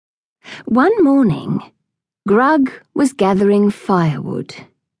One morning, Grug was gathering firewood.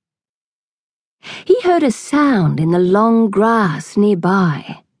 He heard a sound in the long grass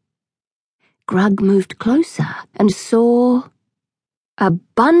nearby. Grug moved closer and saw a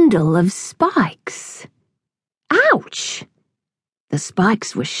bundle of spikes. Ouch! The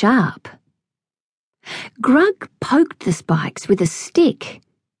spikes were sharp. Grug poked the spikes with a stick,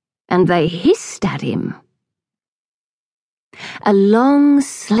 and they hissed at him. A long,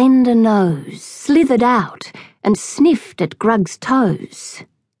 slender nose slithered out and sniffed at Grug's toes.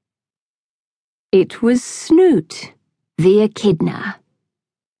 It was Snoot, the echidna.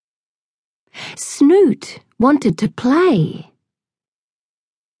 Snoot wanted to play,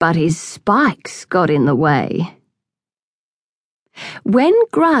 but his spikes got in the way. When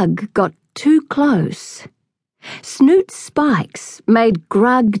Grug got too close, Snoot's spikes made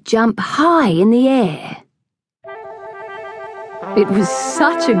Grug jump high in the air. It was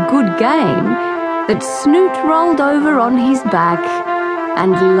such a good game that Snoot rolled over on his back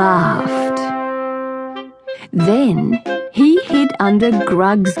and laughed. Then he hid under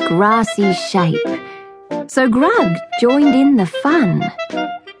Grug's grassy shape, so Grug joined in the fun.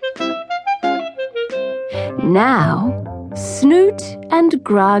 Now, Snoot and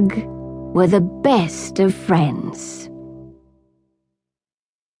Grug were the best of friends.